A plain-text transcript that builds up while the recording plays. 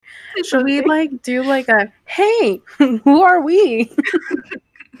Should we like do like a hey, who are we?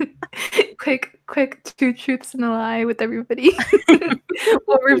 quick 2 truths and a lie with everybody.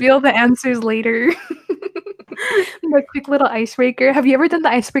 We'll reveal the answers later. The quick little icebreaker. Have you ever done the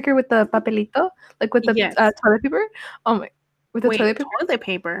icebreaker with the papelito? Like with the Yes. toilet paper? Oh my, with the Wait, toilet paper? toilet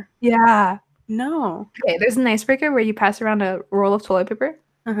paper? Yeah. No. Okay, there's an icebreaker where you pass around a roll of toilet paper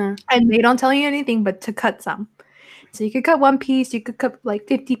Uh-huh. and they don't tell you anything but to cut some. So you could cut 1 piece, you could cut like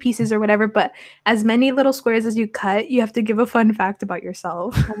 50 pieces or whatever, but as many little squares as you cut, you have to give a fun fact about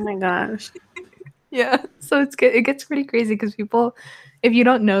yourself. Oh my gosh. Yeah, so it's good. It gets pretty crazy because people, if you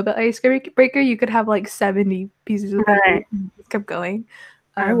don't know the icebreaker, you could have like 70 pieces of paper. Right. Just kept going.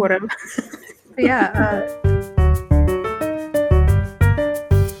 I would have. But yeah.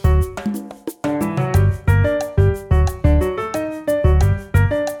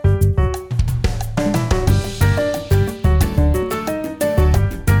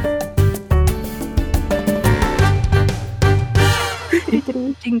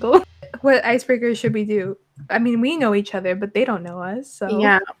 Jingle. What icebreakers should we do? I mean, we know each other, but they don't know us. So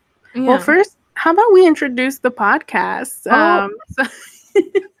Yeah. Well, first, how about we introduce the podcast? So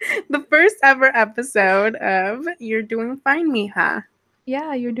the first ever episode of You're Doing Fine, Mija.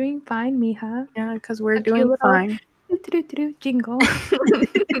 Yeah, you're doing fine, Mija. Yeah, because we're doing fine. Jingle.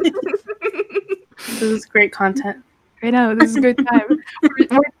 This is great content. I know, this is a good time.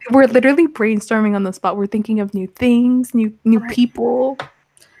 we're literally brainstorming on the spot. We're thinking of new things, new people.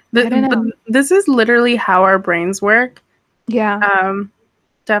 I don't know. This is literally how our brains work. Yeah.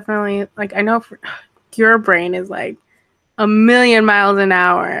 Definitely. Like, I know your brain is like a million miles an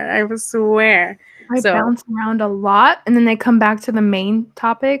hour. I swear. I bounce around a lot, and then they come back to the main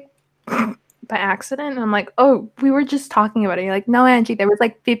topic by accident. And I'm like, oh, we were just talking about it. You're like, no, Angie, there was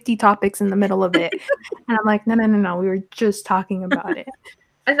like 50 topics in the middle of it. And I'm like, no, we were just talking about it.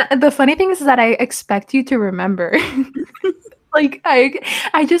 And the funny thing is that I expect you to remember. Like,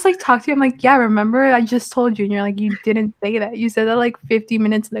 I just like talk to you. I'm like, yeah, remember? I just told you. And you're like, you didn't say that. You said that like 50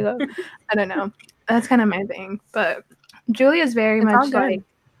 minutes ago. I don't know. That's kind of my thing. But Julie is very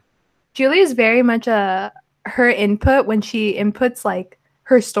much her input when she inputs like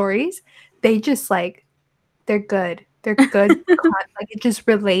her stories. They just like, they're good. They're good. Like, it just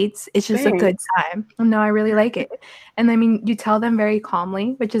relates. It's just a good time. No, I really like it. And I mean, you tell them very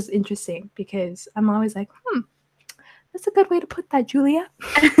calmly, which is interesting because I'm always like, that's a good way to put that, Julia.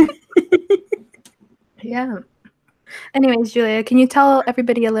 Yeah. Anyways, Julia, can you tell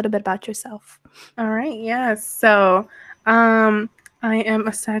everybody a little bit about yourself? All right. Yeah. So, I am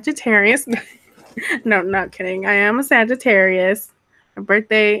a Sagittarius. No, not kidding. I am a Sagittarius. My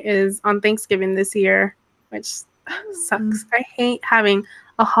birthday is on Thanksgiving this year, which sucks. I hate having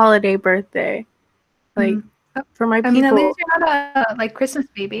a holiday birthday. Like, for my people. I mean, at least you're not a like Christmas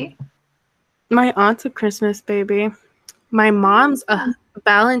baby. My aunt's a Christmas baby. My mom's a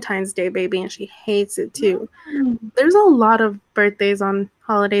Valentine's Day baby, and she hates it too. There's a lot of birthdays on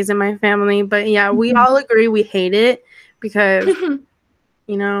holidays in my family, but yeah, we all agree we hate it because,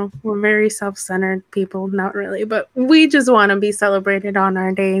 you know, we're very self-centered people. Not really, but we just want to be celebrated on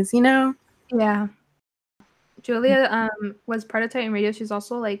our days, you know? Yeah. Julia was part of Titan Radio. She's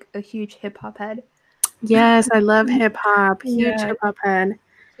also like a huge hip-hop head. Yes, I love hip-hop. Huge hip-hop head.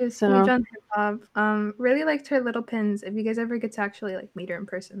 She's huge on hip-hop. Really liked her little pins. If you guys ever get to actually like meet her in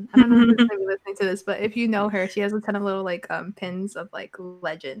person, I don't know if you're listening to this, but if you know her, she has a ton of little like pins of like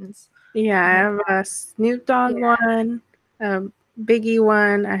legends. Yeah, I have a Snoop Dogg one, a Biggie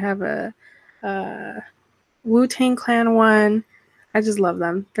one. I have a Wu-Tang Clan one. I just love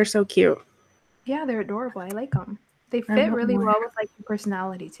them. They're so cute. Yeah, they're adorable. I like them. They fit really well with like your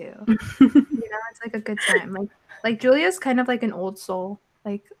personality too. It's like a good time. Like Julia's kind of like an old soul.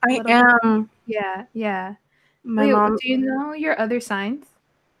 Like I am. Yeah. My mom. Do you know your other signs?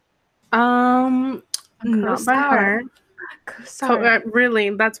 Not by heart. Really,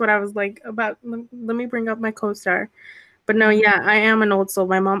 that's what I was like about. Let me bring up my co-star. But no, yeah, I am an old soul.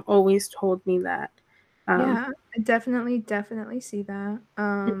 My mom always told me that. Yeah, I definitely see that.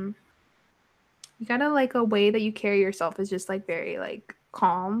 You gotta like a way that you carry yourself is just like very like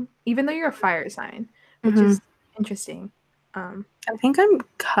calm, even though you're a fire sign, which is interesting. I think I'm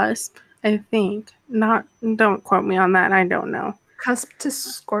cusp. I think not. Don't quote me on that. I don't know. Cusp to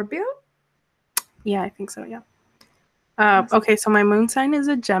Scorpio? Yeah, I think so. Yeah. Okay, so my moon sign is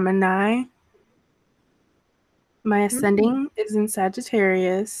a Gemini. My ascending is in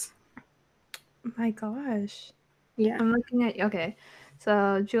Sagittarius. My gosh. Yeah. I'm looking at okay.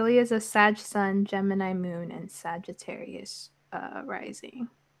 So Julia's a Sag Sun, Gemini Moon, and Sagittarius rising.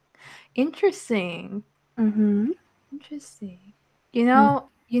 Interesting. Mm-hmm. Interesting. You know,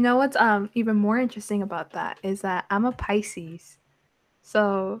 You know what's even more interesting about that is that I'm a Pisces.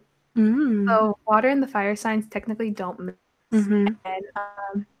 So water and the fire signs technically don't mix. Mm-hmm.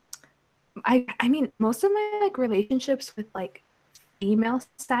 And I mean most of my like relationships with like female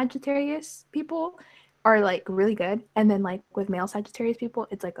Sagittarius people are like really good, and then like with male Sagittarius people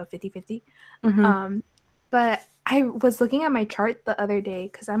it's like a 50-50. Mm-hmm. But I was looking at my chart the other day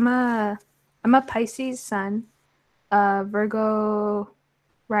because I'm a Pisces sun, a Virgo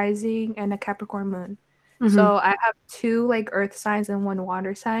rising, and a Capricorn moon. Mm-hmm. So I have 2 like earth signs and 1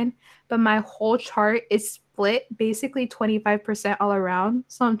 water sign, but my whole chart is split basically 25% all around.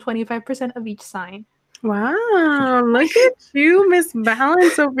 So I'm 25% of each sign. Wow, look at you, Miss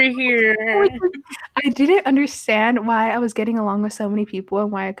Balance over here. I didn't understand why I was getting along with so many people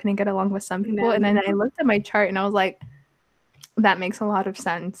and why I couldn't get along with some people. And then I looked at my chart and I was like, that makes a lot of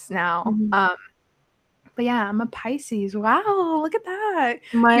sense now. Mm-hmm. But yeah, I'm a Pisces. Wow, look at that.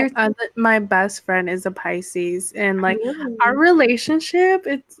 My best friend is a Pisces, and like Really? our relationship,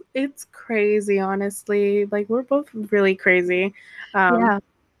 it's crazy, honestly. Like we're both really crazy. Yeah.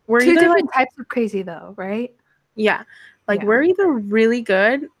 We're 2 either different types of crazy though, right? yeah, like Yeah. we're either really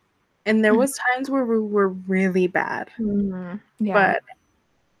good, and there was times where we were really bad. Yeah. But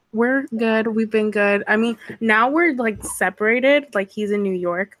we're good. We've been good. I mean, now we're like separated. Like he's in New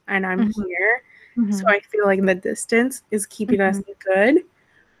York and I'm here. So I feel like the distance is keeping us good.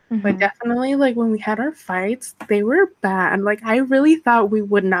 But definitely, like when we had our fights, they were bad. Like I really thought we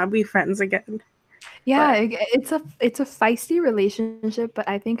would not be friends again. Yeah, it's a feisty relationship, but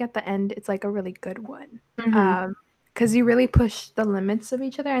I think at the end it's like a really good one. Because you really push the limits of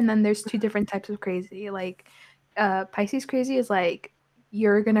each other, and then there's 2 different types of crazy. Like Pisces crazy is like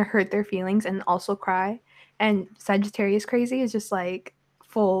you're gonna hurt their feelings and also cry, and Sagittarius crazy is just like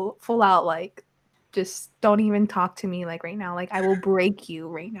full out like just don't even talk to me like right now. Like I will break you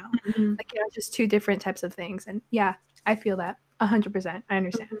right now. Like just 2 different types of things, and yeah, I feel that 100%. I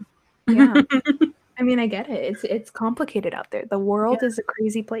understand. Yeah. I mean, I get it. It's complicated out there. The world is a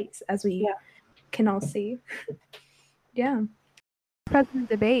crazy place, as we can all see. Yeah. President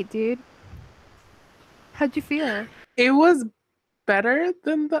debate, dude. How'd you feel? It was better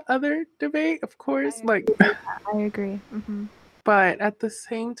than the other debate, of course. I agree. But at the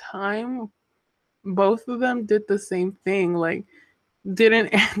same time, both of them did the same thing. Like, didn't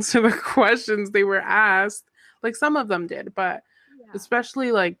answer the questions they were asked. Like, some of them did, but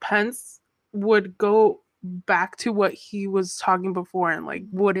especially like Pence would go back to what he was talking before and like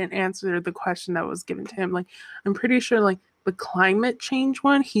wouldn't answer the question that was given to him. Like, I'm pretty sure like the climate change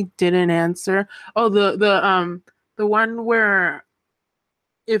one he didn't answer. Oh, the one where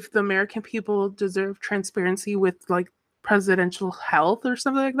if the American people deserve transparency with like presidential health or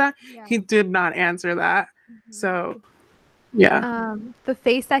something like that, he did not answer that. So yeah. The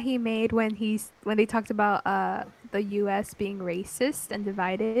face that he made when they talked about the U.S. being racist and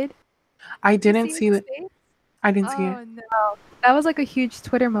divided. I didn't see it. I didn't see it. Oh no, that was like a huge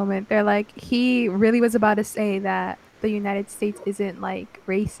Twitter moment. They're like, he really was about to say that the United States isn't like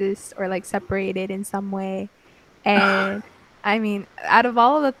racist or like separated in some way, and I mean, out of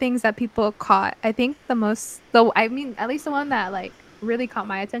all of the things that people caught, I think at least the one that like really caught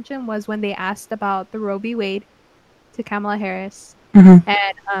my attention was when they asked about the Roe v. Wade to Kamala Harris, and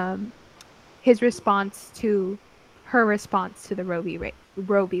her response to the Roe v.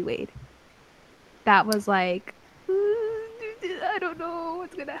 Wade. That was like, I don't know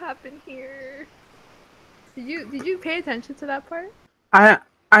what's gonna happen here. Did you pay attention to that part?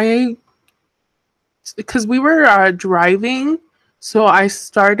 I because we were driving, so I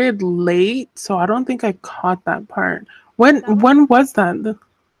started late, so I don't think I caught that part. When was that?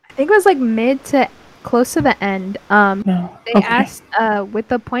 I think it was like mid to close to the end. They asked with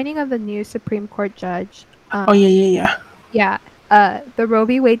the appointing of the new Supreme Court judge. Yeah. The Roe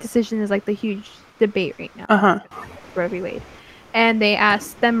v. Wade decision is like the huge debate right now. Roe v. Wade, and they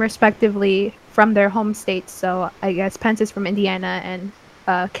asked them respectively from their home states. So I guess Pence is from Indiana and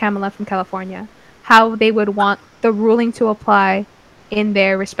Kamala from California, how they would want the ruling to apply in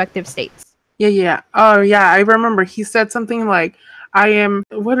their respective states. Yeah. Oh yeah, I remember he said something like, I am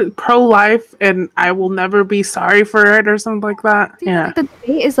pro-life and I will never be sorry for it or something like that. Yeah. The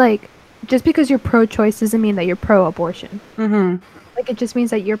debate is like, just because you're pro-choice doesn't mean that you're pro-abortion. Like it just means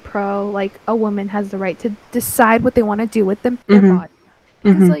that you're pro, like a woman has the right to decide what they want to do with their body.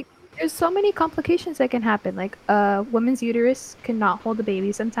 Because like there's so many complications that can happen. Like a woman's uterus cannot hold a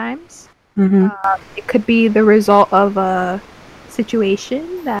baby sometimes. It could be the result of a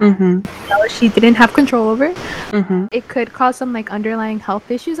situation that she didn't have control over. It could cause some like underlying health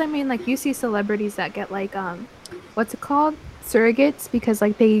issues. I mean, like you see celebrities that get like what's it called, surrogates because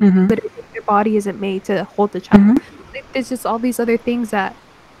like they Mhm. literally their body isn't made to hold the child. Mhm. Like, there's just all these other things that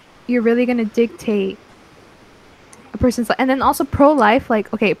you're really gonna dictate a person's life. And then also pro-life,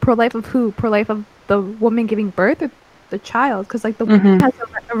 like okay, pro-life of who? Pro-life of the woman giving birth or the child? Because like the woman Mhm. has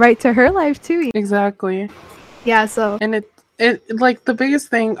a right to her life too. Exactly. Yeah. So And it like the biggest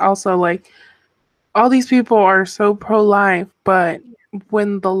thing also, like, all these people are so pro-life, but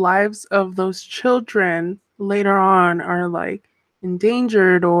when the lives of those children later on are like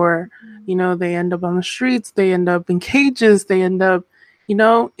endangered, or they end up on the streets, they end up in cages, they end up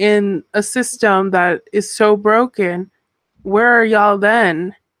in a system that is so broken, where are y'all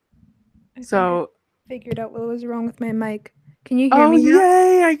then? So figured out what was wrong with my mic. Can you hear oh me now?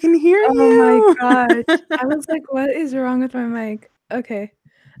 yay, I can hear Oh you. my gosh. I was like, what is wrong with my mic? Okay.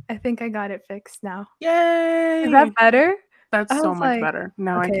 I think I got it fixed now. Yay, Is that better? that's I so was much like, better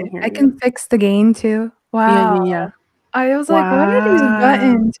now. I okay, can hear I you. can fix the gain too. Yeah, Wow. yeah. I was like, what are these Wow.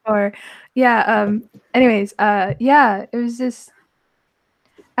 buttons for? Yeah, anyways, yeah, it was just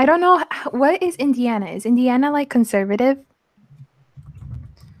I don't know what is Indiana? Is Indiana like conservative?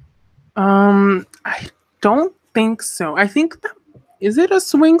 I don't think so. I think that is it a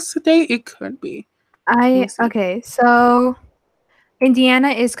swing state? It could be. Let me see. Okay, so Indiana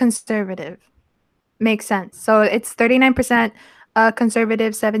is conservative. Makes sense. So it's 39%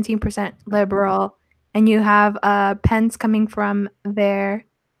 conservative, 17% liberal, and you have Pence coming from there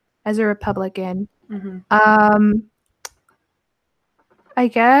as a Republican. Mm-hmm. I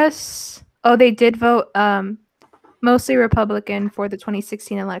guess. Oh, they did vote mostly Republican for the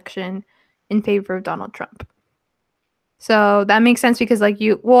 2016 election in favor of Donald Trump. So that makes sense because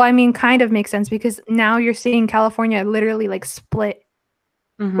kind of makes sense because now you're seeing California literally like split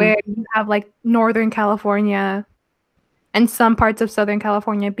Mm-hmm. where you have like Northern California and some parts of Southern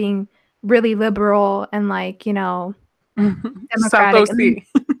California being really liberal and like, South democratic.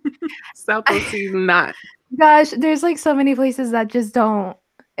 OC. South OC is not. Gosh, there's like so many places that just don't.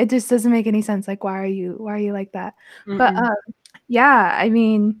 It just doesn't make any sense. Like, why are you like that? But yeah, I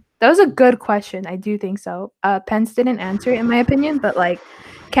mean, that was a good question. I do think so. Pence didn't answer it in my opinion, but like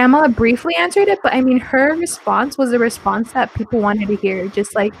Kamala briefly answered it. But I mean, her response was a response that people wanted to hear.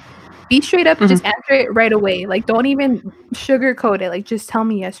 Just like be straight up, just answer it right away. Like, don't even sugarcoat it. Like, just tell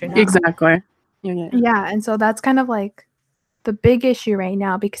me yes or no. Exactly. Yeah, and so that's kind of like the big issue right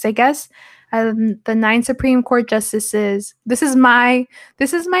now because I guess the 9 Supreme Court justices. This is my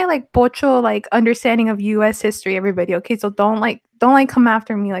like pocho like understanding of U.S. history. Everybody, okay? So don't come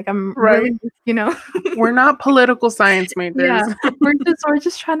after me. Like I'm Right. really, We're not political science majors. Yeah, we're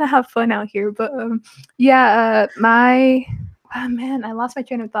just trying to have fun out here. But yeah, man, I lost my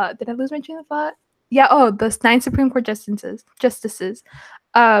train of thought. Did I lose my train of thought? Yeah. Oh, the 9 Supreme Court justices.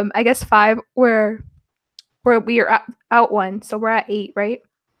 I guess 5 were we are out 1, so we're at 8, right?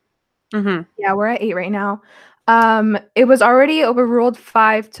 Mm-hmm. Yeah, we're at 8 right now. It was already overruled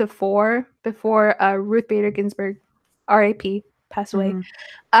 5-4 before Ruth Bader Ginsburg, R.I.P., passed away.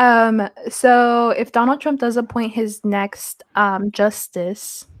 So if Donald Trump does appoint his next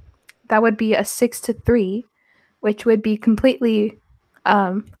justice, that would be a 6-3, which would be completely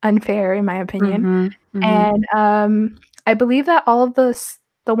unfair in my opinion. And I believe that all of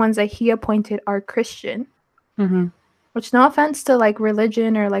the ones that he appointed are Christian. Which, no offense to like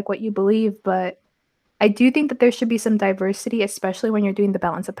religion or like what you believe, but I do think that there should be some diversity, especially when you're doing the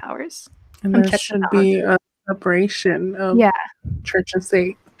balance of powers. And there should be a separation of church and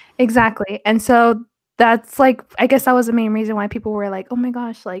state. Exactly. And so that's like, I guess that was the main reason why people were like, oh my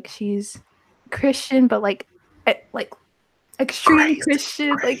gosh, like she's Christian, but like extreme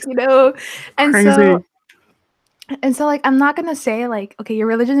Christian, like, and Crazy. so like, I'm not going to say like, okay, your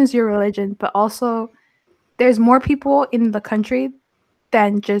religion is your religion, but also there's more people in the country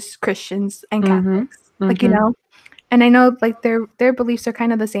than just Christians and Catholics, like, and I know like their beliefs are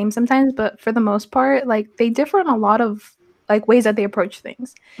kind of the same sometimes, but for the most part, like they differ in a lot of like ways that they approach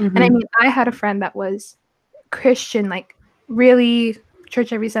things. And I mean, I had a friend that was Christian, like really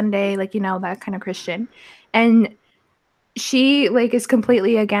church every Sunday, like, that kind of Christian. And she like is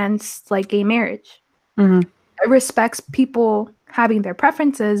completely against like gay marriage. Respects people having their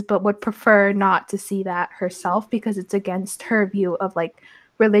preferences, but would prefer not to see that herself because it's against her view of like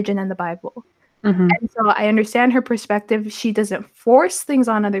religion and the Bible. And so I understand her perspective. She doesn't force things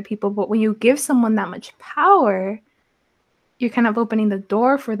on other people, but when you give someone that much power, you're kind of opening the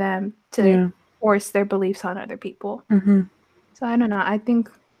door for them to force their beliefs on other people. So I don't know. I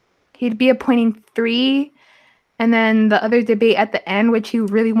think he'd be appointing 3. And then the other debate at the end, which he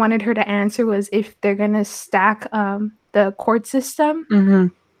really wanted her to answer, was if they're going to stack the court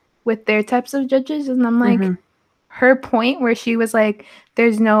system with their types of judges. And I'm like, her point where she was like,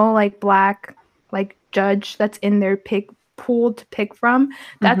 there's no like black like judge that's in their pick pool to pick from.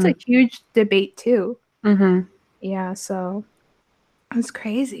 That's a huge debate too. Yeah, so it's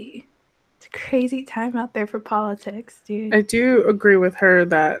crazy. It's a crazy time out there for politics, dude. I do agree with her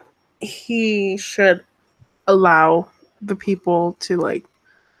that he should allow the people to like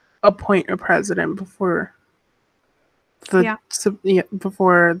appoint a president before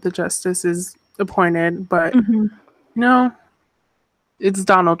before the justice is appointed. But it's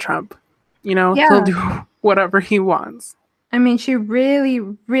Donald Trump. He'll do whatever he wants. I mean, she really,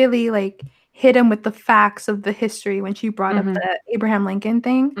 really like hit him with the facts of the history when she brought up the Abraham Lincoln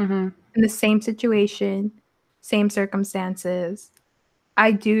thing. In the same situation, same circumstances.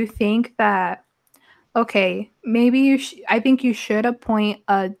 I do think that, okay, maybe I think you should appoint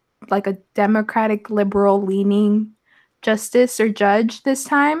a Democratic liberal leaning justice or judge this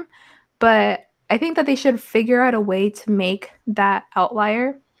time, but I think that they should figure out a way to make that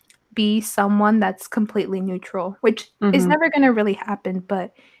outlier be someone that's completely neutral, which is never going to really happen.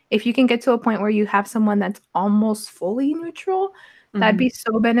 But if you can get to a point where you have someone that's almost fully neutral, that'd be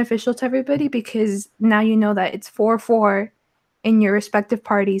so beneficial to everybody, because now you know that it's 4-4 in your respective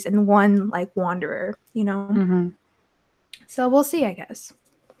parties and one like wanderer, So we'll see, I guess.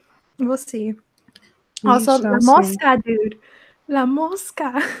 We'll see. Also, La Mosca, dude. La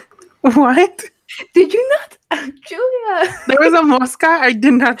Mosca. What? Did you not? Julia. There was a Mosca? I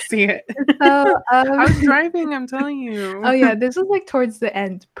did not see it. So, I was driving, I'm telling you. Oh yeah, this was like towards the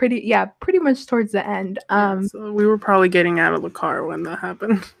end. Pretty much towards the end. So we were probably getting out of the car when that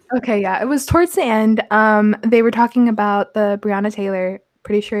happened. Okay, yeah. It was towards the end. They were talking about the Breonna Taylor,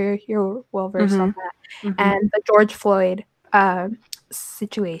 pretty sure you're well versed on that. And the George Floyd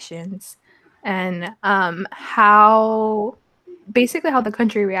situations, and how the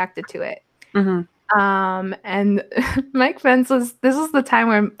country reacted to it. And Mike Pence this was the time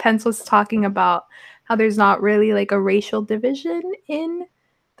where Pence was talking about how there's not really like a racial division in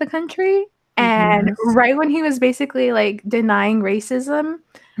the country. And right when he was basically like denying racism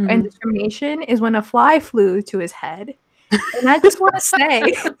and discrimination is when a fly flew to his head. And I just want to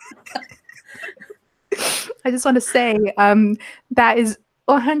say, that is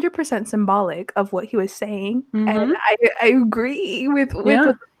 100% symbolic of what he was saying. And I agree with what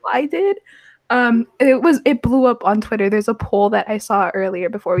the fly did. It blew up on Twitter. There's a poll that I saw earlier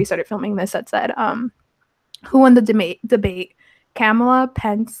before we started filming this that said, who won the debate, Kamala,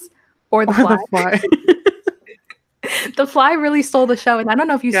 Pence, or the fly? The fly really stole the show, and I don't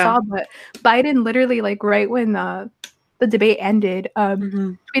know if you saw, but Biden literally, like right when the debate ended,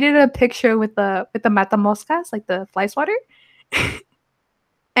 tweeted a picture with the matamoscas, like the fly swatter.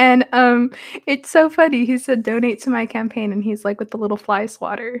 And it's so funny. He said, "Donate to my campaign," and he's like with the little fly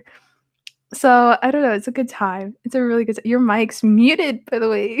swatter. So I don't know. It's a good time. It's a really good time. Your mic's muted, by the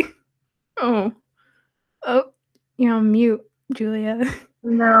way. Oh, you're on mute, Julia.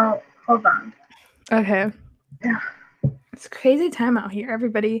 No, hold on. Okay. Yeah. It's a crazy time out here,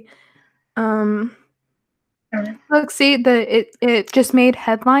 everybody. Look, see, it just made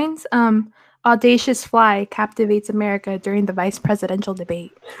headlines. Audacious fly captivates America during the vice presidential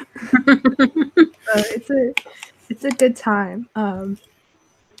debate. It's a good time.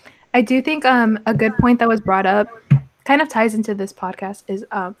 I do think a good point that was brought up kind of ties into this podcast is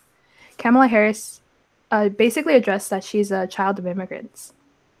Kamala Harris basically addressed that she's a child of immigrants.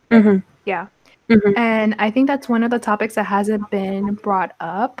 Yeah. And I think that's one of the topics that hasn't been brought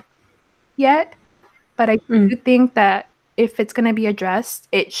up yet. But I do think that if it's going to be addressed,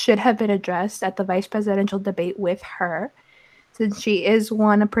 it should have been addressed at the vice presidential debate with her, since she is,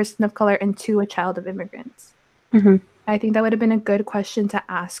 one, a person of color, and two, a child of immigrants. I think that would have been a good question to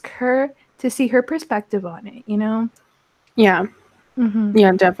ask her to see her perspective on it, Yeah.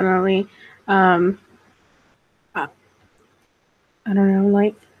 Yeah, definitely. I don't know,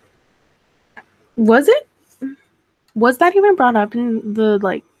 like, was that even brought up in the,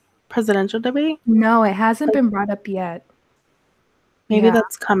 like, presidential debate? No, it hasn't been brought up yet. Maybe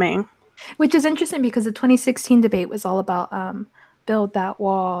that's coming. Which is interesting because the 2016 debate was all about build that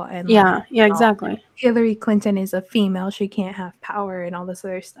wall. And exactly. Hillary Clinton is a female. She can't have power and all this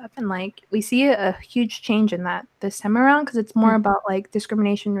other stuff. And, like, we see a huge change in that this time around because it's more about, like,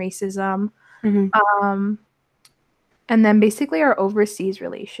 discrimination, racism, and then basically our overseas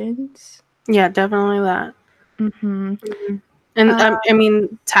relations. Yeah, definitely that. And I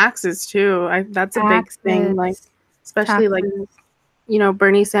mean, taxes too. That's a big thing. Like, especially like,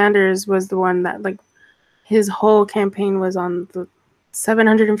 Bernie Sanders was the one that, like, his whole campaign was on the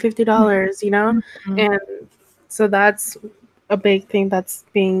 $750, and so that's a big thing that's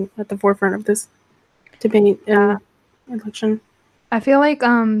being at the forefront of this. debate and election. I feel like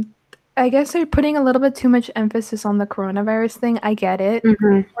I guess they're putting a little bit too much emphasis on the coronavirus thing. I get it.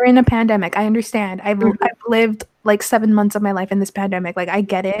 Mm-hmm. We're in a pandemic. I understand. I've lived like 7 months of my life in this pandemic. Like I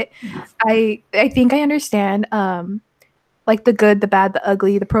get it. I think I understand like the good, the bad, the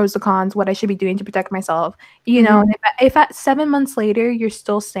ugly, the pros, the cons, what I should be doing to protect myself. You know, if at 7 months later you're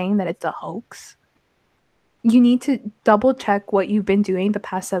still saying that it's a hoax, you need to double check what you've been doing the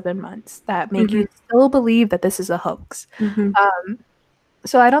past 7 months that make you still believe that this is a hoax.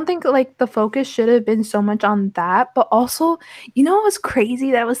 So I don't think like the focus should have been so much on that, but also, you know what was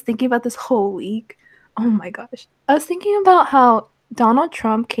crazy that I was thinking about this whole week? Oh my gosh. I was thinking about how Donald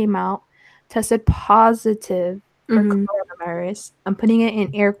Trump came out, tested positive for coronavirus. I'm putting it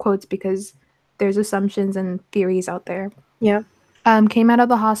in air quotes because there's assumptions and theories out there. Yeah. Came out of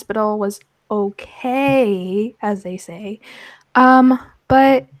the hospital, was okay, as they say.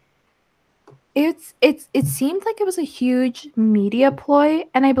 But it seemed like it was a huge media ploy,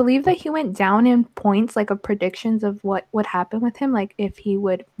 and I believe that he went down in points like of predictions of what would happen with him, like if he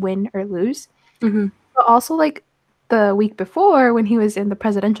would win or lose. But also like the week before when he was in the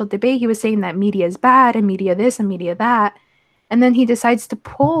presidential debate, he was saying that media is bad and media this and media that. And then he decides to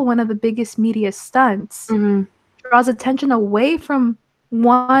pull one of the biggest media stunts, draws attention away from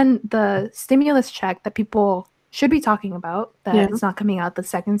the stimulus check that people should be talking about, that it's not coming out, the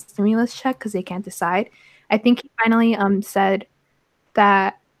second stimulus check, because they can't decide. I think he finally said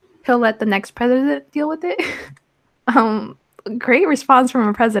that he'll let the next president deal with it. Great response from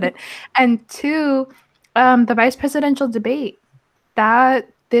a president. And two, the vice presidential debate, that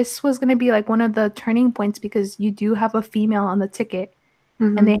this was going to be like one of the turning points because you do have a female on the ticket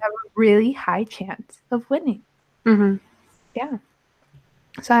and they have a really high chance of winning. Yeah.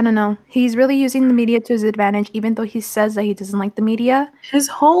 So I don't know. He's really using the media to his advantage, even though he says that he doesn't like the media. His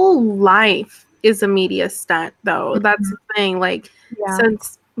whole life is a media stunt, though. That's the thing. Like,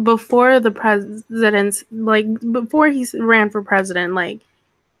 since before the president's, like, before he ran for president, like,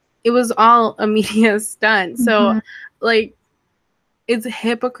 it was all a media stunt. So, like, it's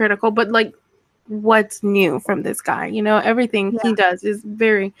hypocritical, but, like, what's new from this guy? You know, everything he does is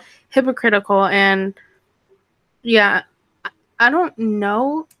very hypocritical. And, yeah, I don't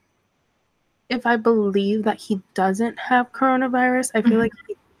know if I believe that he doesn't have coronavirus. I feel like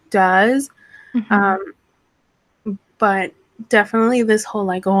he does. But definitely this whole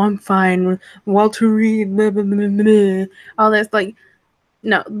like, oh, I'm fine with Walter Reed, blah, blah, blah, blah, all this, like,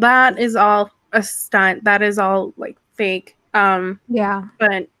 no, that is all a stunt. That is all like fake. But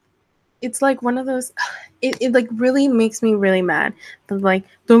it's like one of those, it like really makes me really mad. But like,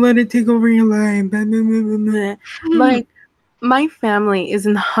 don't let it take over your life. Blah, blah, blah, blah, blah. Like, my family is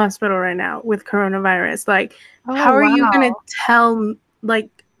in the hospital right now with coronavirus. Like, how are you gonna tell? Like,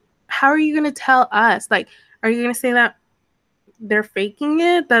 how are you gonna tell us? Like, are you gonna say that they're faking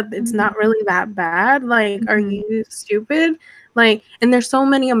it? That it's not really that bad? Like, are you stupid? Like, and there's so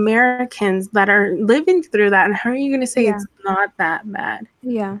many Americans that are living through that. And how are you gonna say it's not that bad?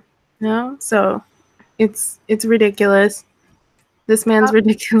 No. So, it's ridiculous. This man's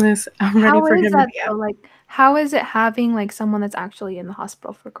ridiculous. I'm ready for him to be out. Like, how is it having like someone that's actually in the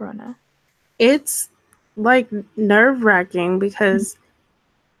hospital for corona? It's like nerve-wracking because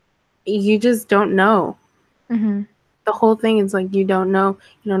you just don't know. The whole thing is like you don't know.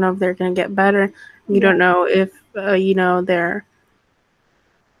 You don't know if they're gonna get better. You don't know if you know they're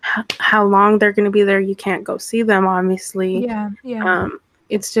how long they're gonna be there. You can't go see them, obviously.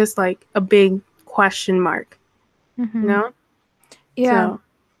 It's just like a big question mark. You know? So.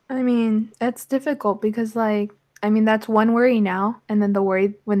 I mean, that's difficult because, like, I mean, that's one worry now, and then the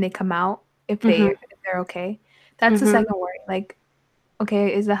worry when they come out, if they're okay. That's the second worry. Like,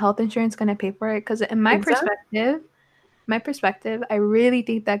 okay, is the health insurance going to pay for it? Because in my perspective, I really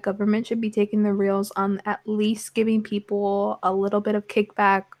think that government should be taking the reins on at least giving people a little bit of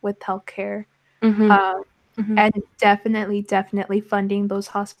kickback with healthcare, and definitely funding those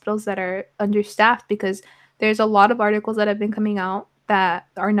hospitals that are understaffed, because there's a lot of articles that have been coming out that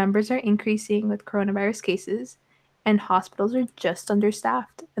our numbers are increasing with coronavirus cases and hospitals are just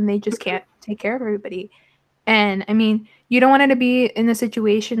understaffed and they just can't take care of everybody. And I mean, you don't want it to be in a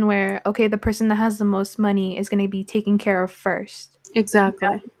situation where, okay, the person that has the most money is going to be taken care of first. Exactly.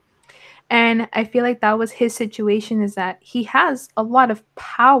 You know? And I feel like that was his situation, is that he has a lot of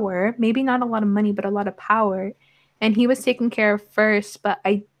power, maybe not a lot of money, but a lot of power. And he was taken care of first, but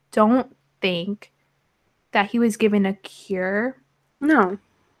I don't think that he was given a cure. No.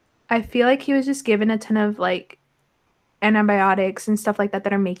 I feel like he was just given a ton of like antibiotics and stuff like that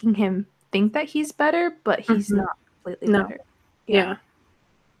that are making him think that he's better, but he's not completely better. Yeah.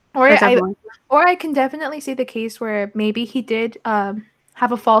 Or But I definitely. or I can definitely see the case where maybe he did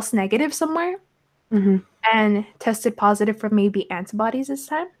have a false negative somewhere Hmm. and tested positive for maybe antibodies this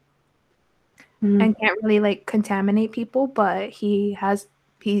time Hmm. and can't really like contaminate people, but he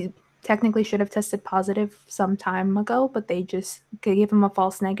technically should have tested positive some time ago, but they just gave him a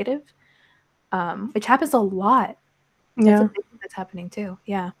false negative. Which happens a lot. That's a Yeah. big thing that's happening too.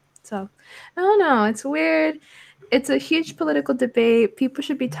 Yeah. So I don't know. It's weird. It's a huge political debate. People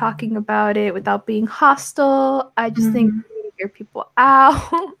should be talking about it without being hostile. I just think Hmm. we need to hear people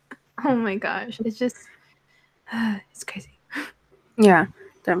out. Oh my gosh. It's just it's crazy. Yeah,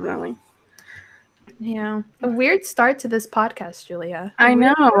 definitely. Yeah. A weird start to this podcast, Julia. I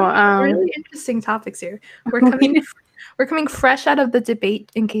know. Really interesting topics here. We're coming we're coming fresh out of the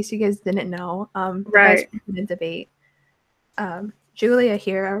debate in case you guys didn't know. The vice Right. president debate. Julia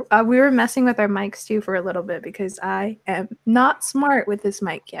here. We were messing with our mics too for a little bit because I am not smart with this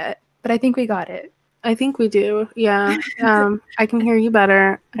mic yet, but I think we got it. I think we do. Yeah. I can hear you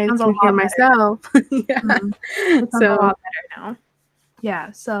better. I Sounds a can hear lot better. myself. Yeah. It sounds a So lot better now.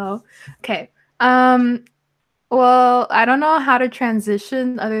 Yeah. So, okay. Well, I don't know how to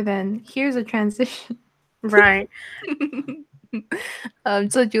transition other than here's a transition. right.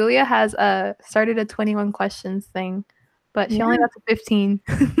 So Julia has started a 21 questions thing, but she only Yeah. got to 15.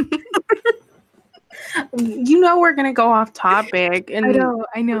 You know we're gonna go off topic I and know.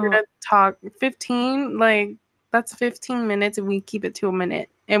 we're gonna talk 15, like that's 15 minutes if we keep it to a minute.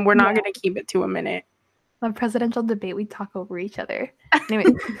 And we're not gonna keep it to a minute. The presidential debate, we talk over each other.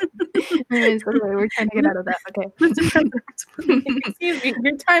 Anyways, okay, we're trying to get out of that. Okay. Excuse me,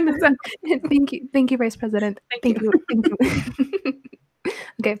 your time is up. Thank you, Vice President. Thank you.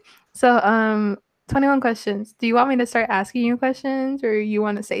 Okay, so 21 questions. Do you want me to start asking you questions, or you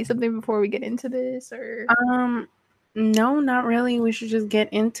want to say something before we get into this, or? No, not really. We should just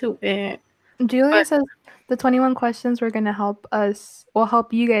get into it. Julia says the 21 questions were gonna help us. Will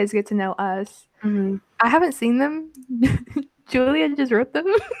help you guys get to know us. Mm-hmm. I haven't seen them. Julia just wrote them.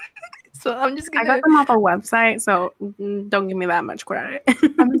 So I'm just gonna. I got them off a website, so don't give me that much credit.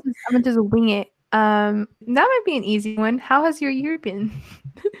 I'm gonna just wing it. That might be an easy one. How has your year been?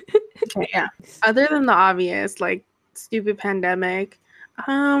 Okay, yeah. Other than the obvious, like stupid pandemic,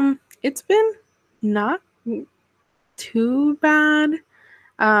 it's been not too bad.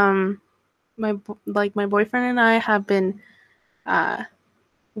 My boyfriend and I have been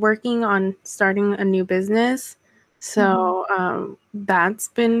working on starting a new business, so that's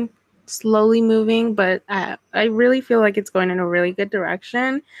been slowly moving, but I really feel like it's going in a really good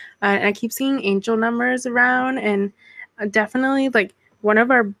direction. I keep seeing angel numbers around, and definitely like one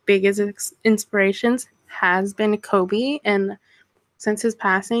of our biggest inspirations has been Kobe, and since his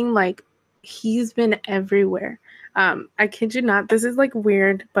passing, like he's been everywhere. I kid you not, this is like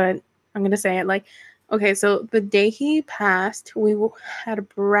weird, but I'm gonna say it. Like, okay, so the day he passed, we had a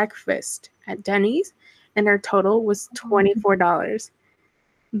breakfast at Denny's, and our total was $24.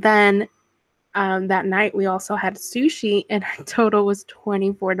 Then that night we also had sushi, and our total was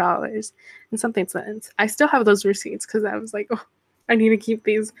 $24 and something cents. I still have those receipts because I was like, oh, I need to keep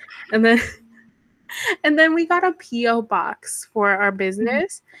these. And then we got a PO box for our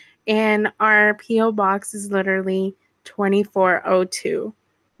business, and our PO box is literally 2402,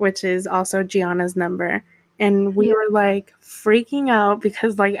 which is also Gianna's number. And we were like freaking out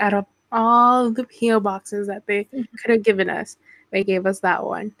because like out of all the PO boxes that they could have given us, they gave us that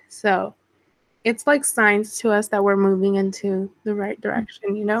one. So it's like signs to us that we're moving into the right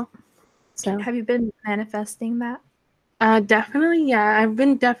direction, you know? So have you been manifesting that? definitely, yeah. I've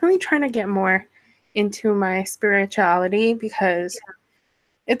been definitely trying to get more into my spirituality because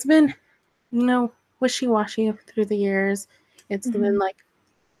it's been, wishy-washy through the years. It's been like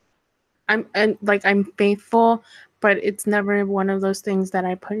I'm faithful, but it's never one of those things that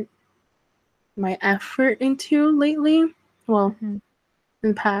I put my effort into lately. Well, in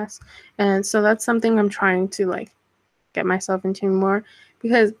the past. And so that's something I'm trying to like get myself into more,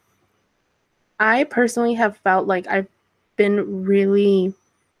 because I personally have felt like I've been really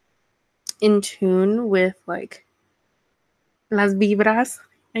in tune with like las vibras,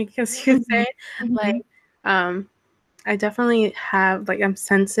 I guess you could say. Like, I definitely have like I'm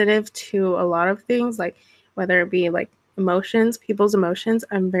sensitive to a lot of things, like whether it be like emotions, people's emotions.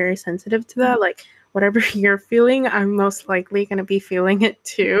 I'm very sensitive to that. Like whatever you're feeling, I'm most likely gonna be feeling it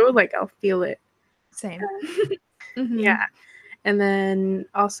too. Like I'll feel it. Same. Yeah. And then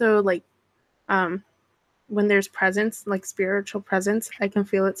also like when there's presence, like spiritual presence, I can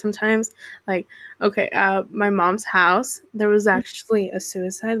feel it sometimes. Like, okay, my mom's house, there was actually a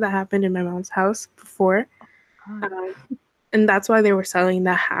suicide that happened in my mom's house before. and that's why they were selling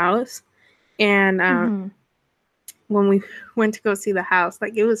the house. And when we went to go see the house,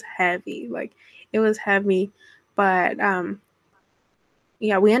 like it was heavy, but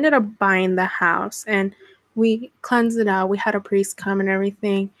yeah, we ended up buying the house and we cleansed it out. We had a priest come and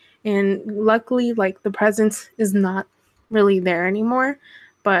everything, and luckily, like, the presence is not really there anymore.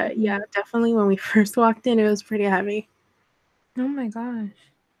 But yeah, definitely when we first walked in, it was pretty heavy. Oh my gosh.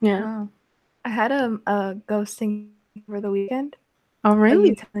 Yeah. Wow. I had a ghosting over the weekend. Oh,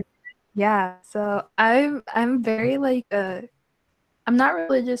 really? Yeah. So I'm very like I'm not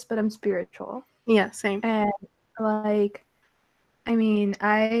religious, but I'm spiritual. Yeah, same. And like, I mean,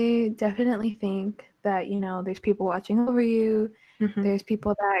 I definitely think that, you know, there's people watching over you. There's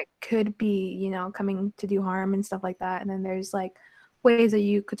people that could be, you know, coming to do harm and stuff like that. And then there's like ways that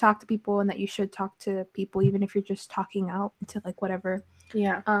you could talk to people and that you should talk to people, even if you're just talking out to like whatever.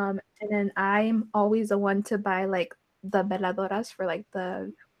 Yeah. And then I'm always the one to buy like the veladoras for like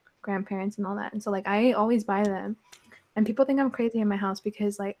the grandparents and all that. And so like I always buy them. And people think I'm crazy in my house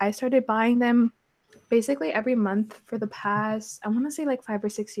because like I started buying them basically every month for the past, I want to say like 5 or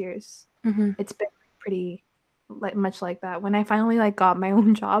 6 years. It's been pretty like much like that. When I finally like got my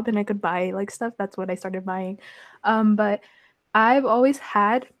own job and I could buy like stuff, that's what I started buying. But I've always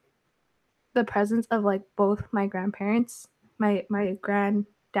had the presence of like both my grandparents, my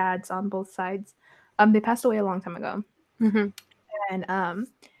granddads on both sides. They passed away a long time ago. And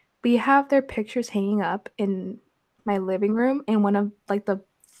we have their pictures hanging up in my living room in one of like the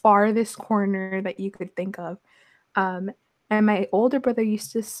farthest corner that you could think of. And my older brother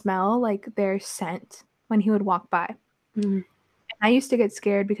used to smell like their scent when he would walk by. And I used to get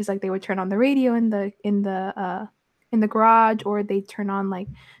scared because like they would turn on the radio in the garage, or they'd turn on like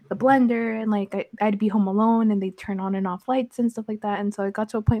the blender, and like I'd be home alone and they'd turn on and off lights and stuff like that. And so it got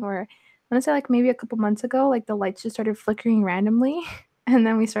to a point where, I want to say like maybe a couple months ago, like the lights just started flickering randomly. And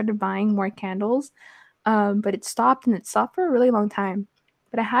then we started buying more candles. But it stopped, and it stopped for a really long time.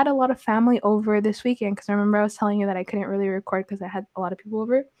 But I had a lot of family over this weekend because I remember I was telling you that I couldn't really record because I had a lot of people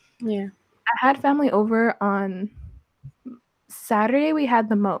over. Yeah. I had family over on Saturday. We had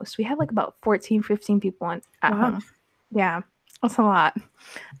the most. We had like about 14, 15 people at home. Yeah, that's a lot.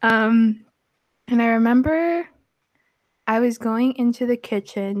 And I remember I was going into the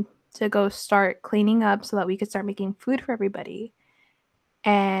kitchen to go start cleaning up so that we could start making food for everybody.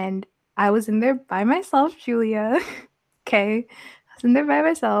 And I was in there by myself, Julia. Okay. I was in there by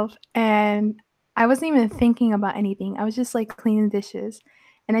myself and I wasn't even thinking about anything. I was just like cleaning dishes.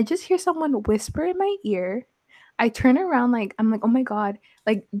 And I just hear someone whisper in my ear. I turn around, like, I'm like, oh my God,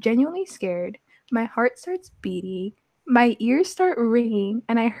 like genuinely scared. My heart starts beating. My ears start ringing.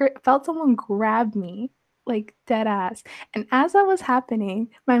 And I felt someone grab me, like dead ass. And as that was happening,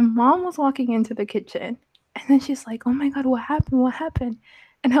 my mom was walking into the kitchen. And then she's like, oh my God, what happened? What happened?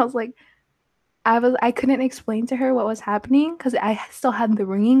 And I was like, I couldn't explain to her what was happening because I still had the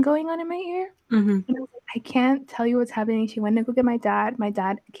ringing going on in my ear. And I was like, I can't tell you what's happening. She went to go get my dad. My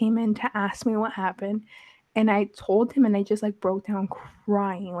dad came in to ask me what happened. And I told him, and I just like broke down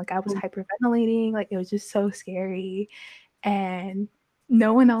crying. Like I was hyperventilating. Like it was just so scary. And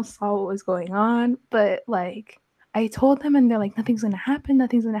no one else saw what was going on. But like I told them, and they're like, nothing's gonna happen.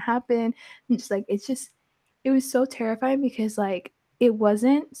 Nothing's gonna happen. And just like it was so terrifying because like it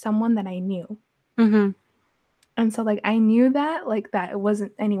wasn't someone that I knew. And so like I knew that like that it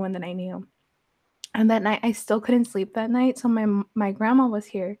wasn't anyone that I knew. And that night I still couldn't sleep that night. So my grandma was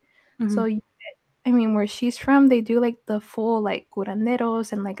here. So I mean, where she's from, they do like the full like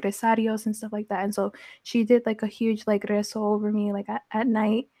curanderos and like resarios and stuff like that. And so she did like a huge like rezo over me like at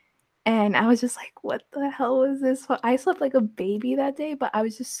night. And I was just like, what the hell was this? I slept like a baby that day, but I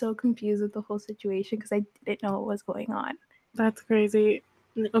was just so confused with the whole situation because I didn't know what was going on. That's crazy.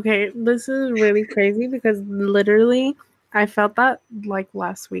 Okay, this is really crazy because literally I felt that like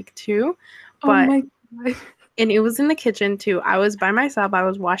last week too. But, oh my God. And it was in the kitchen too. I was by myself. I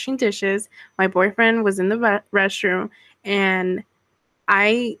was washing dishes. My boyfriend was in the restroom, and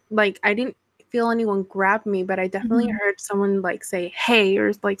I didn't feel anyone grab me, but I definitely heard someone like say hey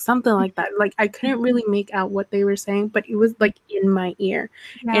or like something like that. Like I couldn't really make out what they were saying, but it was like in my ear.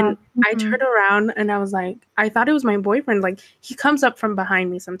 And I turned around and I was like, I thought it was my boyfriend. Like he comes up from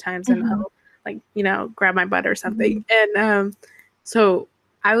behind me sometimes and he'll like, you know, grab my butt or something. And so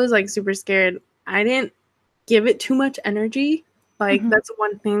I was like super scared. I didn't give it too much energy. Like that's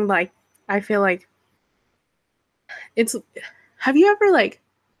one thing, like I feel like have you ever like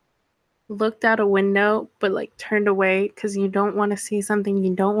looked out a window but like turned away because you don't want to see something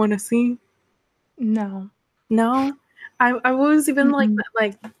you don't want to see? No. I was even like that.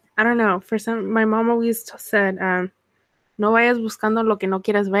 Like I don't know, for some, my mom always said no vayas buscando lo que no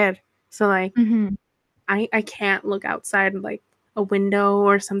quieres ver. So like Mm-hmm. I can't look outside like a window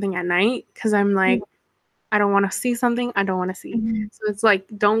or something at night because I'm like, I don't want to see something I don't want to see. Mm-hmm. So it's like,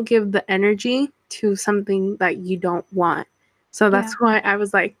 don't give the energy to something that you don't want. So that's why I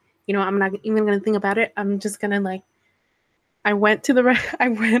was like, I'm not even gonna think about it. I'm just gonna like. I went to the I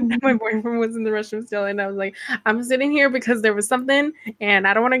went. My boyfriend was in the restroom still, and I was like, I'm sitting here because there was something, and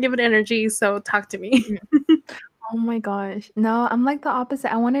I don't want to give it energy. So talk to me. Oh my gosh. No, I'm like the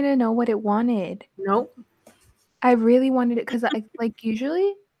opposite. I wanted to know what it wanted. Nope. I really wanted it because I like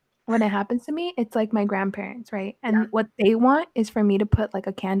usually when it happens to me, it's like my grandparents, right? And what they want is for me to put like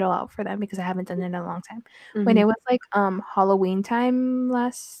a candle out for them because I haven't done it in a long time. When it was like Halloween time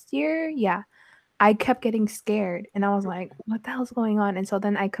last year, yeah, I kept getting scared and I was like, what the hell's going on? And so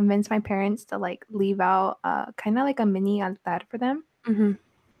then I convinced my parents to like leave out kind of like a mini altar for them Mm-hmm.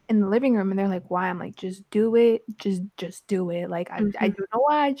 in the living room, and they're like, why? I'm like, just do it, just do it. Like I don't know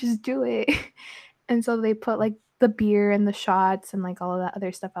why, just do it. And so they put like the beer and the shots and like all of that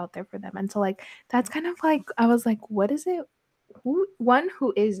other stuff out there for them. And so like that's kind of like I was like, what is it? Who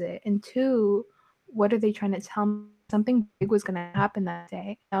is it? And two, what are they trying to tell me? Something big was gonna happen that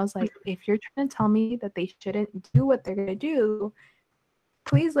day. And I was like, if you're trying to tell me that they shouldn't do what they're gonna do,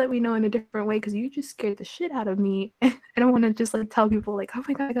 please let me know in a different way because you just scared the shit out of me. I don't want to just like tell people like, oh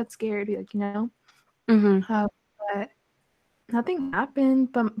my god, I got scared, like, you know. But nothing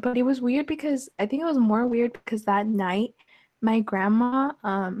happened. But it was weird because I think it was more weird because that night my grandma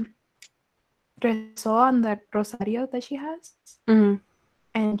rezó on the rosario that she has,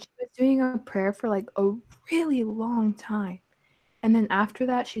 and she was doing a prayer for like a really long time, and then after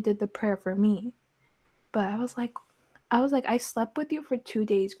that she did the prayer for me. But I was like, I slept with you for 2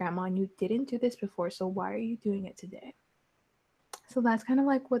 days, Grandma, and you didn't do this before, so why are you doing it today? So that's kind of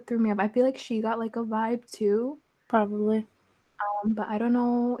like what threw me up. I feel like she got like a vibe too. Probably. But I don't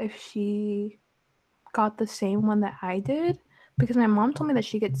know if she got the same one that I did because my mom told me that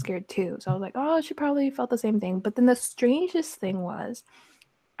she gets scared too. So I was like, oh, she probably felt the same thing. But then the strangest thing was,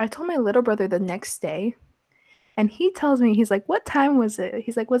 I told my little brother the next day, and he tells me, he's like, what time was it?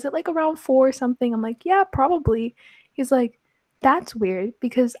 He's like, was it like around 4 or something? I'm like, yeah, probably. He's like, that's weird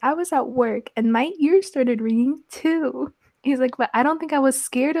because I was at work and my ears started ringing too. He's like, but I don't think I was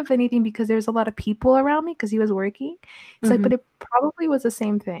scared of anything because there's a lot of people around me because he was working. He's like, but it probably was the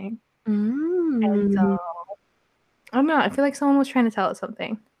same thing. And so I don't know. I feel like someone was trying to tell us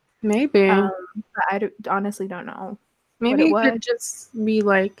something. Maybe. But honestly don't know Maybe it could just be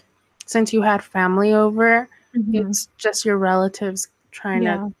like, since you had family over, it's just your relatives trying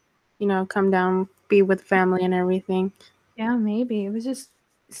to, come down, be with family and everything. Yeah, maybe. It was just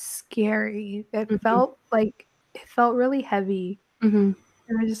scary. It felt really heavy. And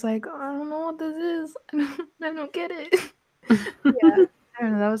I was just like, oh, I don't know what this is. I don't get it. Yeah. I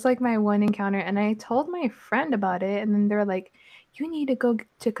don't know. That was like my one encounter. And I told my friend about it. And then they were like, you need to go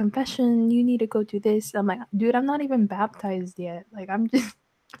to confession. You need to go do this. I'm like, dude, I'm not even baptized yet. Like, I'm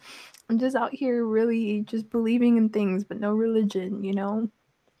just out here really just believing in things, but no religion, you know?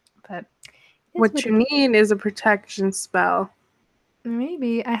 But what you need is a protection spell.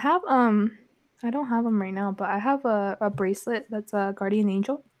 Maybe. I don't have them right now, but I have a bracelet that's a guardian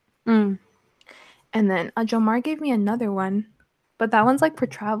angel. And then Jomar gave me another one, but that one's like for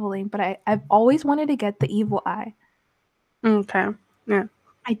traveling. But I've always wanted to get the evil eye. Okay. Yeah.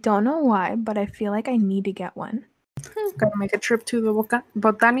 I don't know why, but I feel like I need to get one. Gotta make a trip to the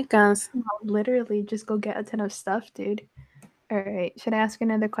botanicas. Literally, just go get a ton of stuff, dude. All right. Should I ask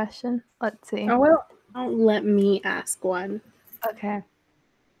another question? Let's see. Oh, well, let me ask one. Okay.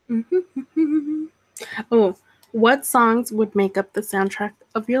 Oh, what songs would make up the soundtrack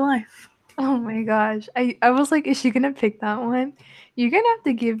of your life? Oh my gosh. I was like, is she gonna pick that one? You're gonna have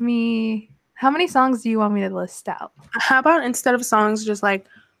to give me, how many songs do you want me to list out? How about instead of songs, just like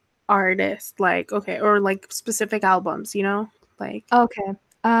artists, like, okay, or like specific albums, like. Okay.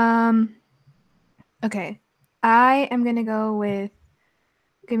 Okay. I am gonna go with,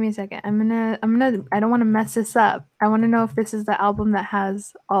 give me a second. I don't want to mess this up. I want to know if this is the album that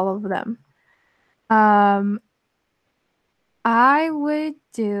has all of them. I would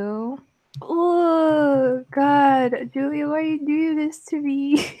do, oh God, Julia, why are you doing this to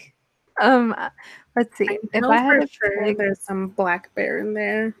me? Let's see. If I had for sure there's some Black Bear in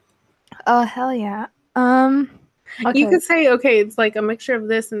there. Oh hell yeah. Okay. You could say, okay, it's like a mixture of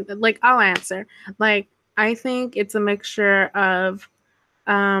this and like I'll answer. Like I think it's a mixture of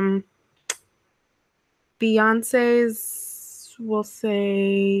Beyonce's, we'll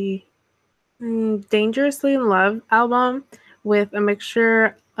say, Dangerously in Love album with a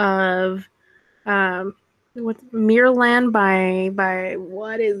mixture of What's Mirrorland by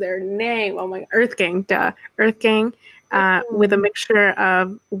what is their name? Oh my, Earth Gang, duh. Earth Gang, with a mixture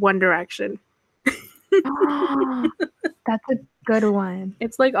of One Direction. That's a good one.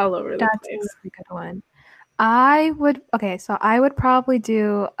 It's like all over the That's a place. really good one. I would probably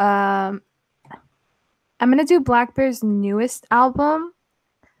do I'm gonna do Black Bear's newest album,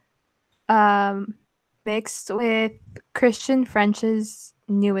 mixed with Christian French's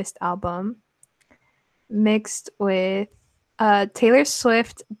newest album, mixed with Taylor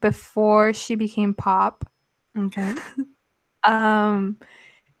Swift before she became pop. Okay.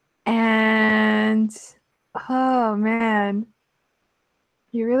 And oh man,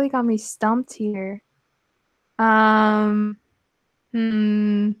 you really got me stumped here. I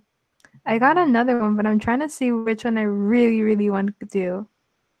got another one, but I'm trying to see which one I really, really want to do.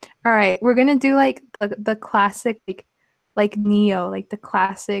 All right, we're gonna do like the classic, like Neo, like the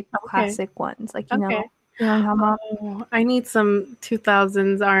classic ones, like you know what I'm talking about? Oh, I need some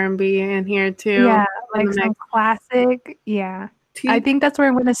 2000s R&B in here too. Yeah, like some classic. Yeah, I think that's where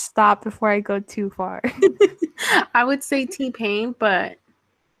I'm gonna stop before I go too far. I would say T-Pain, but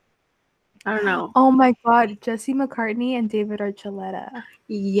I don't know. Oh my God, Jesse McCartney and David Archuleta.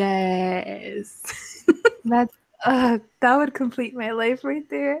 Yes. That's that would complete my life right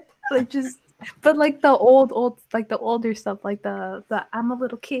there. Like just, but like the old, like the older stuff, like the I'm a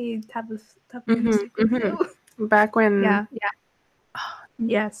little kid type of music. Back when. Yeah.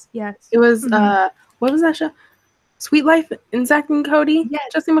 Yes. It was what was that show? Sweet Life in Zack and Cody. Yes,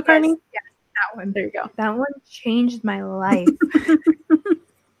 Jesse McCartney. Yes, that one. There you go. That one changed my life.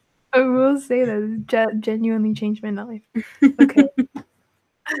 I will say that it genuinely changed my life. Okay.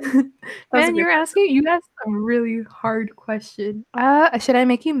 Man, you asked a really hard question. Should I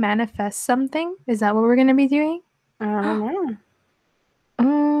make you manifest something? Is that what we're gonna be doing? I don't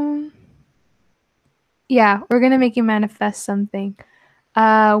know. Yeah, we're gonna make you manifest something.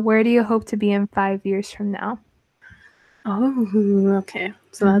 Where do you hope to be in 5 years from now? Oh, okay.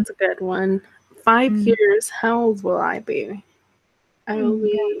 So that's a good one. 5 years, how old will I be? I will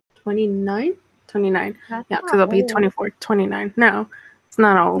be 29? 29. Yeah, because I'll be 24, 29. No, it's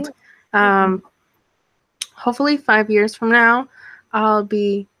not old. Hopefully 5 years from now, I'll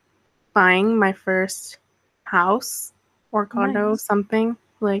be buying my first house or condo, something.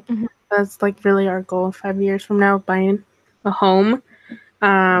 Like, that's like really our goal 5 years from now, buying a home.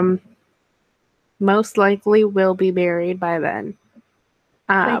 Most likely will be married by then.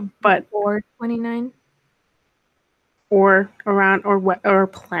 But or 29 or around or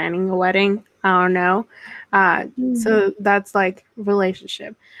planning a wedding. I don't know. So that's like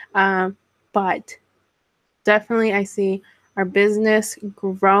relationship. But definitely I see our business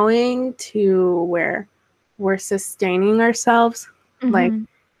growing to where we're sustaining ourselves, like,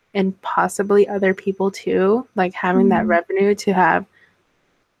 and possibly other people too, like having that revenue to have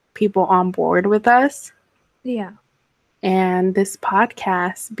people on board with us. Yeah. And this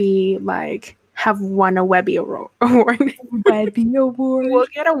podcast be like have won a Webby Award. Webby Award. We'll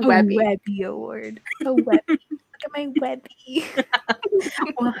get a Webby. Webby Award. A Webby. Look at my Webby.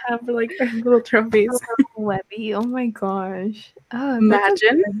 We'll have like little trophies. Webby. Oh my gosh. Oh,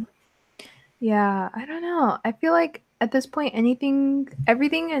 imagine. Yeah, I don't know. I feel like at this point, anything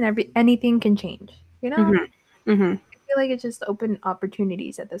can change. You know. I feel like it's just open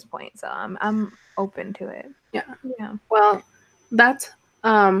opportunities at this point, so I'm open to it. Yeah. Well, that's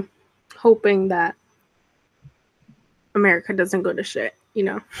hoping that America doesn't go to shit. You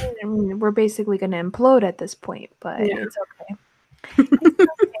know, I mean, we're basically gonna implode at this point, but it's okay. It's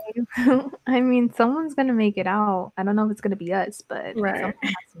okay. I mean, someone's gonna make it out. I don't know if it's gonna be us, but someone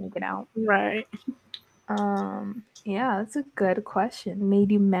has to make it out. Right. Yeah, that's a good question.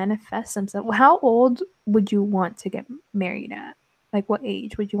 Made you manifest themselves. How old would you want to get married at? Like, what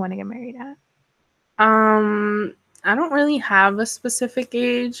age would you want to get married at? I don't really have a specific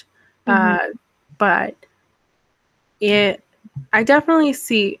age, but I definitely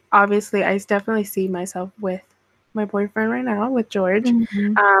see myself with my boyfriend right now, with George.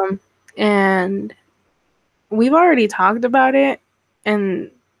 And we've already talked about it, and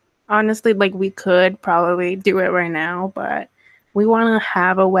honestly, like, we could probably do it right now, but we want to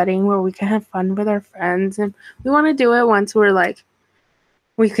have a wedding where we can have fun with our friends, and we want to do it once we're like,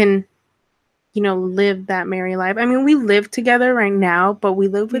 we can, you know, live that married life. I mean, we live together right now, but we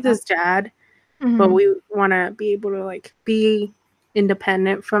live with his dad, but we want to be able to like be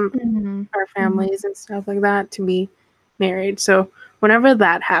independent from our families and stuff like that to be married. So whenever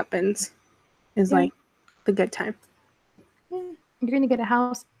that happens is like the good time. You're gonna get a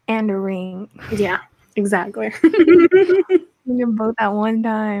house and a ring. Yeah, exactly. You're both at one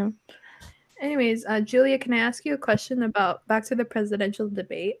time. Anyways, Julia, can I ask you a question about back to the presidential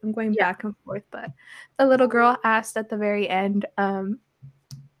debate? I'm going back and forth, but the little girl asked at the very end, how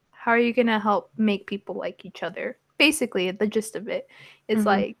are you gonna help make people like each other? Basically, the gist of it is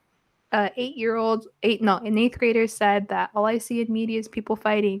like an 8th grader said that all I see in media is people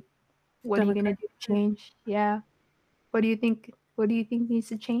fighting. What are you gonna do to change? Yeah. What do you think? What do you think needs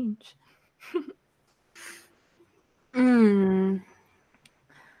to change?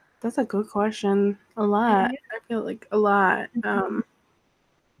 That's a good question. A lot. I feel like a lot.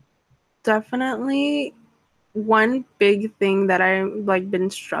 Definitely one big thing that I've like been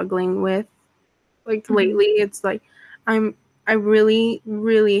struggling with like lately, it's like I really,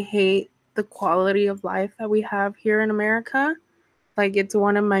 really hate the quality of life that we have here in America. Like it's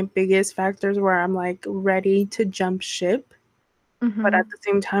one of my biggest factors where I'm like ready to jump ship. But at the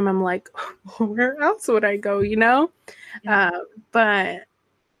same time, I'm like, where else would I go, you know? Yeah. But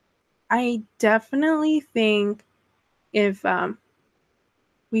I definitely think if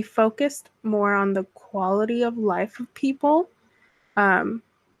we focused more on the quality of life of people,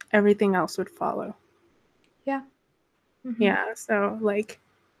 everything else would follow. Yeah. Yeah. So like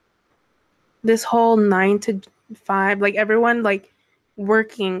this whole 9 to 5, like everyone like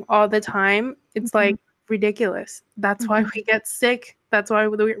working all the time, it's like ridiculous. That's why we get sick. That's why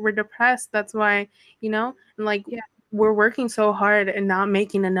we're depressed. That's why, and like we're working so hard and not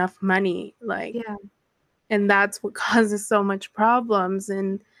making enough money. Like, and that's what causes so much problems.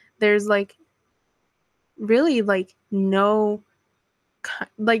 And there's like really like no,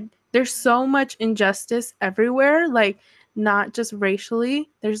 like there's so much injustice everywhere. Like not just racially,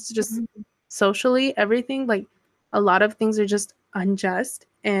 there's just socially, everything, like a lot of things are just unjust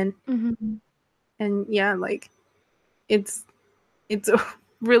and yeah, like it's a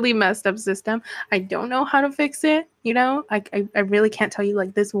really messed up system. I don't know how to fix it, I really can't tell you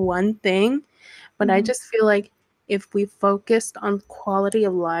like this one thing, but I just feel like if we focused on quality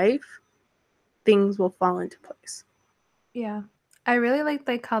of life, things will fall into place. Yeah. I really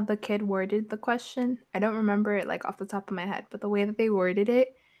like how the kid worded the question. I don't remember it like off the top of my head, but the way that they worded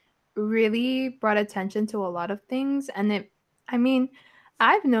it really brought attention to a lot of things. And I mean,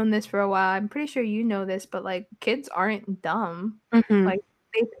 I've known this for a while. I'm pretty sure you know this, but like kids aren't dumb. Like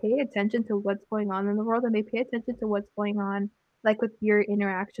they pay attention to what's going on in the world and they pay attention to what's going on like with your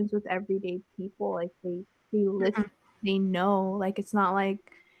interactions with everyday people. Like they listen, they know. Like it's not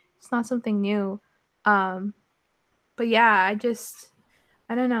something new. Um but yeah, I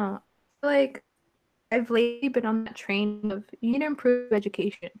don't know. Like I've lately been on that train of you need to improve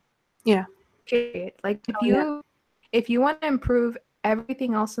education. Yeah. Period. Like if you want to improve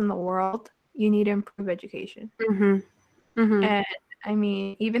everything else in the world, you need to improve education. And I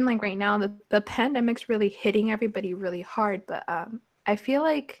mean, even like right now, the pandemic's really hitting everybody really hard. But I feel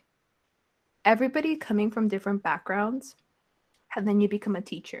like everybody coming from different backgrounds, and then you become a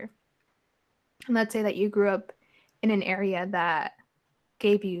teacher. And let's say that you grew up in an area that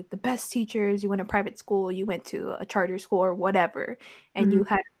gave you the best teachers, you went to private school, you went to a charter school or whatever, and you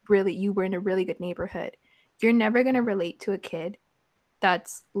were in a really good neighborhood. You're never going to relate to a kid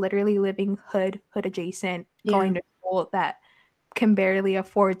that's literally living hood adjacent, going to school that can barely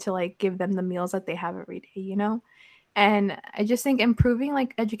afford to like give them the meals that they have every day. And I just think improving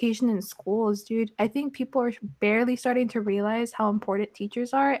like education in schools, dude, I think people are barely starting to realize how important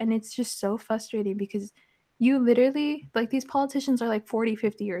teachers are. And it's just so frustrating because you literally, like, these politicians are like 40,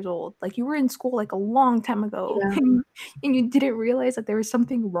 50 years old. Like, you were in school like a long time ago and you didn't realize that there was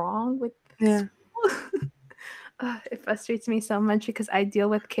something wrong with school. It frustrates me so much because I deal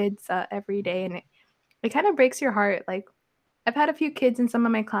with kids every day and it kind of breaks your heart. Like, I've had a few kids in some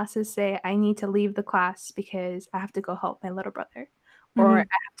of my classes say, I need to leave the class because I have to go help my little brother, or I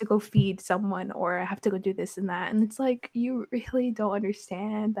have to go feed someone, or I have to go do this and that. And it's like, you really don't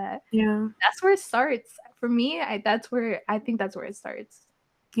understand that. Yeah. That's where it starts. For me, I think that's where it starts.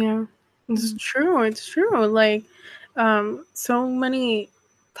 Yeah. It's true. It's true. Like, so many,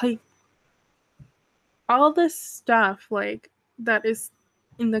 like, all this stuff, like, that is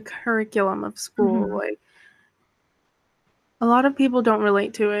in the curriculum of school, like, a lot of people don't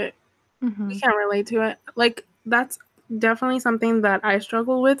relate to it. We can't relate to it. Like that's definitely something that I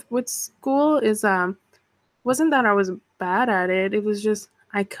struggle with school is wasn't that I was bad at it. It was just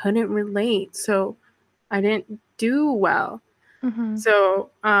I couldn't relate. So I didn't do well. So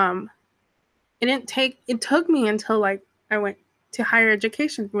it took me until like I went to higher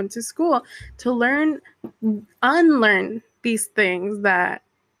education, went to school to unlearn these things that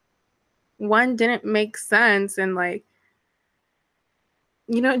one didn't make sense and like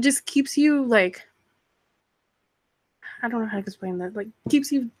it just keeps you like I don't know how to explain that. Like keeps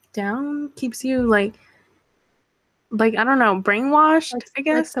you down, keeps you like I don't know, brainwashed, I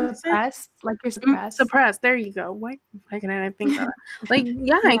guess. Like suppressed. Like you're suppressed. Suppressed. There you go. Why can I think of that? Like,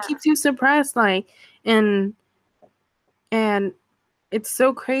 yeah, it keeps you suppressed. Like, and it's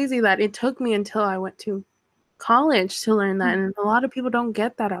so crazy that it took me until I went to college to learn that, and a lot of people don't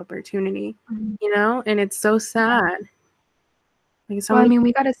get that opportunity, you know, and it's so sad. Like, well, I mean,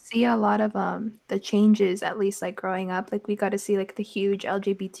 we got to see a lot of the changes, at least like growing up. Like we got to see like the huge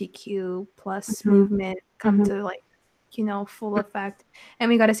LGBTQ plus movement come to like, you know, full effect, and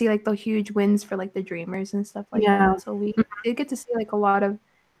we got to see like the huge wins for like the Dreamers and stuff like that. So we did get to see like a lot of,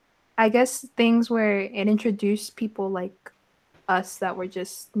 I guess, things where it introduced people like us that were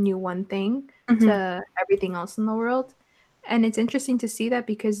just knew one thing to everything else in the world. And it's interesting to see that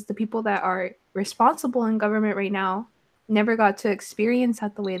because the people that are responsible in government right now never got to experience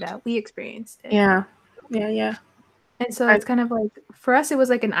that the way that we experienced it. Yeah. And so it's kind of like, for us, it was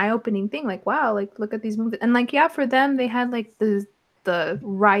like an eye-opening thing. Like, wow, like look at these movies. And like, yeah, for them, they had like the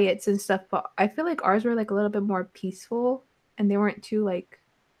riots and stuff, but I feel like ours were like a little bit more peaceful, and they weren't too like,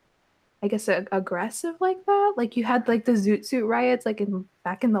 I guess, aggressive like that. Like you had like the Zoot Suit riots, like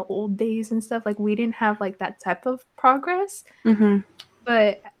back in the old days and stuff. Like we didn't have like that type of progress.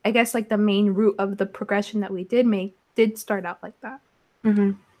 But I guess like the main root of the progression that we did make did start out like that.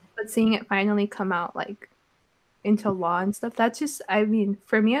 But seeing it finally come out like into law and stuff, that's just, I mean,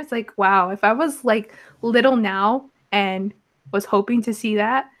 for me, it's like, wow, if I was like little now and was hoping to see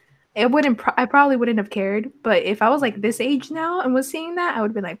that, I probably wouldn't have cared. But if I was like this age now and was seeing that, I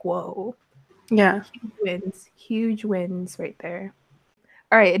would be like, whoa. Yeah. Huge wins right there.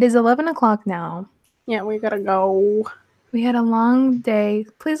 All right, it is 11 o'clock now. Yeah, we gotta go. We had a long day.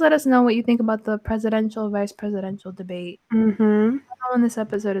 Please let us know what you think about the presidential, vice presidential debate. I don't know when this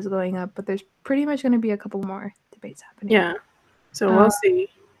episode is going up, but there's pretty much going to be a couple more debates happening. Yeah. So we'll see.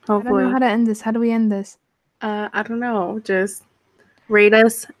 Hopefully. I don't know how to end this. How do we end this? I don't know. Just rate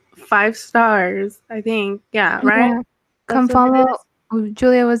us 5 stars, I think. Yeah, right? Yeah. Come follow.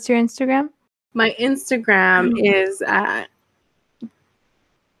 Julia, what's your Instagram? My Instagram is at...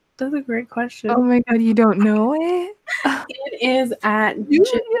 That's a great question. Oh my god, you don't know it? It is at...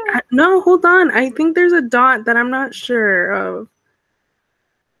 No, hold on. I think there's a dot that I'm not sure of.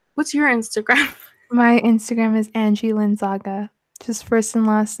 What's your Instagram? My Instagram is Angie Linzaga. Just first and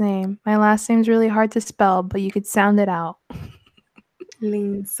last name. My last name's really hard to spell, but you could sound it out.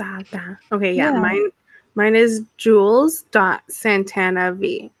 Linzaga. Okay, yeah. Mine is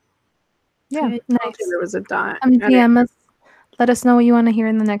Jules.SantanaV. Yeah, nice. There was a dot. DM us. Let us know what you want to hear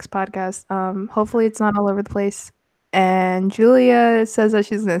in the next podcast. Hopefully it's not all over the place. And Julia says that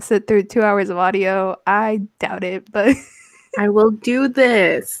she's going to sit through 2 hours of audio. I doubt it, but... I will do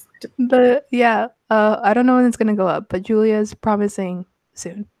this. But yeah, I don't know when it's going to go up, but Julia's promising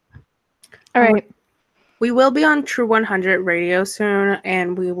soon. All right. We will be on True 100 Radio soon,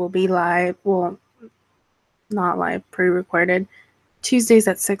 and we will be live. Well, not live, pre-recorded. Tuesdays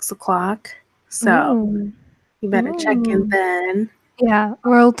at 6 o'clock. So you better check in then. Yeah,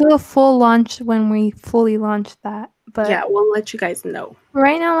 we'll do a full launch when we fully launch that. But yeah, we'll let you guys know.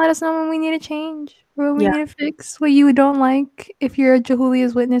 Right now, let us know when we need a change. What we need to fix, what you don't like, if you're a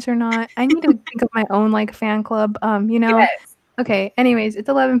Jehovah's Witness or not. I need to think of my own like fan club. You know. Yes. Okay. Anyways, it's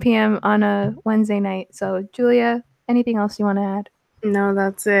 11 p.m. on a Wednesday night. So, Julia, anything else you want to add? No,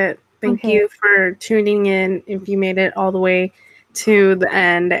 that's it. Thank you for tuning in. If you made it all the way to the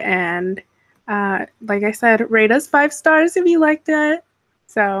end, and like I said, rate us 5 stars if you liked it.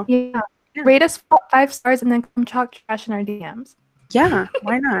 So yeah. Rate us 5 stars and then come talk trash in our DMs. Yeah,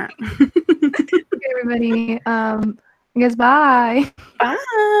 why not? Okay, everybody. I guess bye.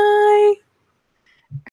 Bye.